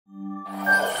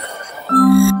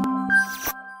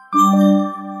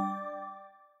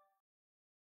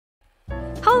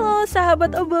Halo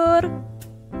sahabat obor.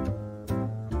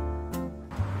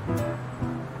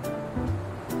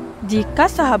 Jika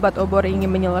sahabat obor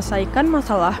ingin menyelesaikan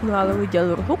masalah melalui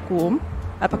jalur hukum,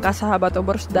 apakah sahabat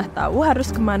obor sudah tahu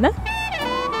harus kemana?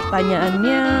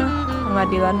 Pertanyaannya,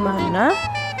 pengadilan mana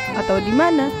atau di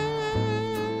mana?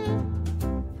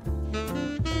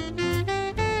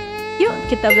 Yuk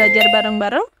kita belajar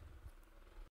bareng-bareng.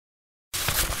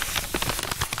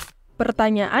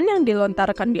 Pertanyaan yang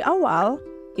dilontarkan di awal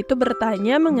itu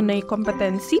bertanya mengenai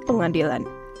kompetensi pengadilan.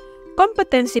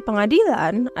 Kompetensi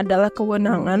pengadilan adalah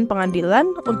kewenangan pengadilan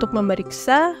untuk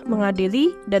memeriksa,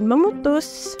 mengadili, dan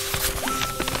memutus.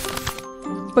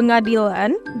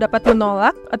 Pengadilan dapat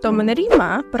menolak atau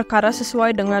menerima perkara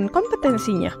sesuai dengan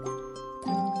kompetensinya.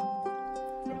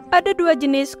 Ada dua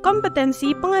jenis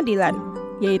kompetensi pengadilan,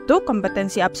 yaitu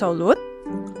kompetensi absolut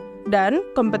dan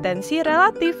kompetensi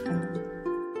relatif.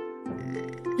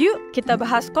 Yuk kita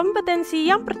bahas kompetensi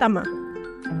yang pertama.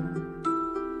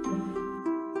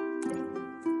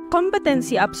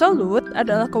 Kompetensi absolut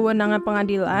adalah kewenangan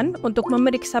pengadilan untuk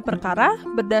memeriksa perkara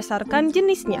berdasarkan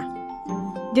jenisnya.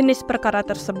 Jenis perkara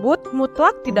tersebut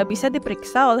mutlak tidak bisa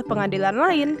diperiksa oleh pengadilan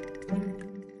lain.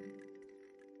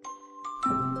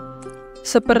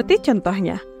 Seperti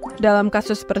contohnya, dalam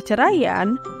kasus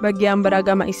perceraian, bagi yang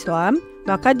beragama Islam,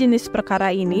 maka jenis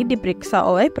perkara ini diperiksa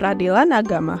oleh peradilan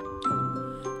agama.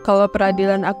 Kalau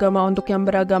peradilan agama untuk yang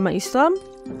beragama Islam,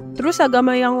 terus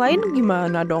agama yang lain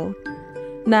gimana dong?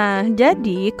 Nah,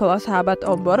 jadi kalau sahabat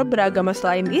obor beragama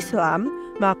selain Islam,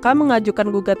 maka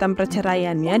mengajukan gugatan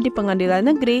perceraiannya di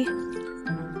pengadilan negeri.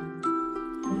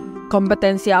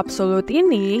 Kompetensi absolut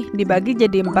ini dibagi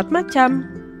jadi 4 macam,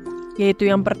 yaitu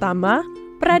yang pertama,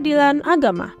 peradilan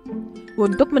agama,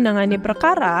 untuk menangani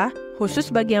perkara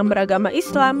khusus bagi yang beragama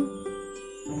Islam.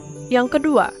 Yang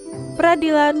kedua,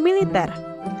 peradilan militer,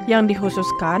 yang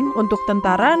dikhususkan untuk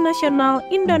Tentara Nasional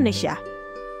Indonesia.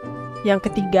 Yang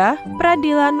ketiga,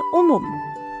 peradilan umum,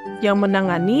 yang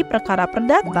menangani perkara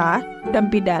perdata dan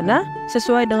pidana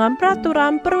sesuai dengan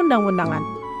peraturan perundang-undangan.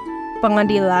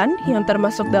 Pengadilan yang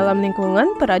termasuk dalam lingkungan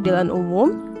peradilan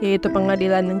umum, yaitu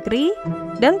pengadilan negeri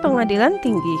dan pengadilan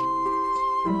tinggi.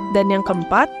 Dan yang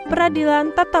keempat,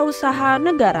 peradilan tata usaha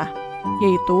negara,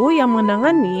 yaitu yang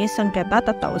menangani sengketa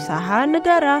tata usaha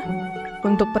negara.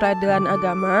 Untuk peradilan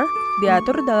agama,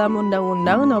 diatur dalam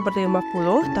Undang-Undang Nomor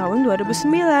 50 Tahun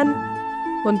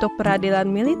 2009. Untuk peradilan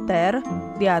militer,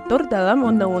 diatur dalam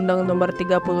Undang-Undang Nomor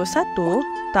 31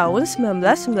 Tahun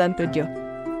 1997.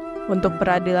 Untuk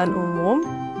peradilan umum,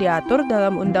 diatur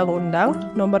dalam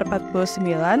Undang-Undang Nomor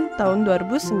 49 Tahun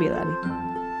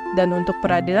 2009. Dan untuk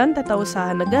peradilan tata usaha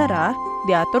negara,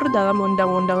 diatur dalam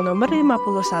Undang-Undang Nomor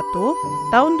 51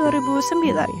 Tahun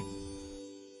 2009.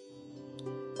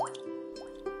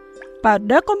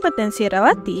 Pada kompetensi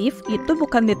relatif, itu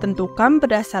bukan ditentukan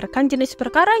berdasarkan jenis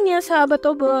perkaranya, sahabat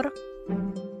obor.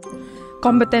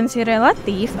 Kompetensi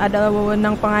relatif adalah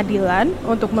wewenang pengadilan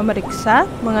untuk memeriksa,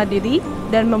 mengadili,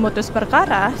 dan memutus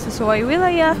perkara sesuai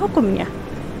wilayah hukumnya.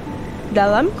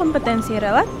 Dalam kompetensi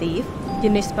relatif,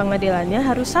 jenis pengadilannya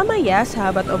harus sama ya,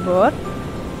 sahabat obor.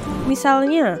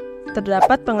 Misalnya,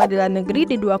 terdapat pengadilan negeri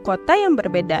di 2 kota yang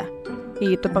berbeda,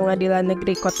 yaitu Pengadilan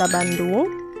Negeri Kota Bandung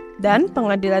dan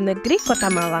Pengadilan Negeri Kota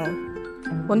Malang.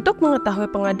 Untuk mengetahui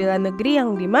pengadilan negeri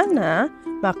yang di mana,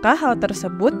 maka hal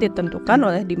tersebut ditentukan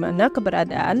oleh di mana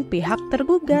keberadaan pihak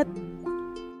tergugat.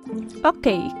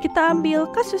 Oke, kita ambil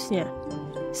kasusnya.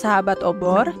 Sahabat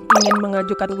obor ingin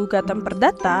mengajukan gugatan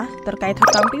perdata terkait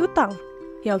hutang piutang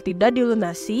yang tidak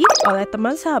dilunasi oleh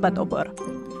teman sahabat obor.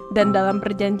 Dan dalam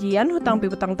perjanjian hutang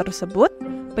piutang tersebut,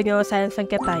 penyelesaian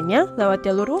sengketanya lewat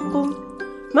jalur hukum.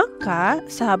 Maka,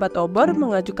 sahabat obor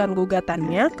mengajukan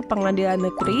gugatannya ke pengadilan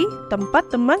negeri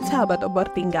tempat teman sahabat obor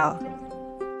tinggal.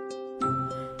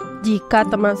 Jika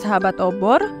teman sahabat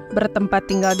obor bertempat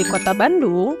tinggal di kota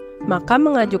Bandung, maka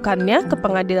mengajukannya ke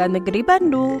pengadilan negeri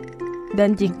Bandung.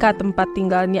 Dan jika tempat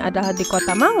tinggalnya adalah di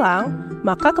kota Malang,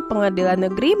 maka ke pengadilan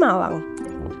negeri Malang.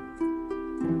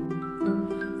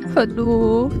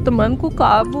 Aduh, temanku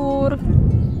kabur.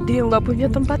 Dia nggak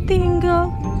punya tempat tinggal.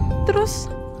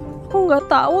 Terus aku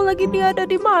nggak tahu lagi dia ada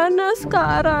di mana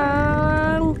sekarang.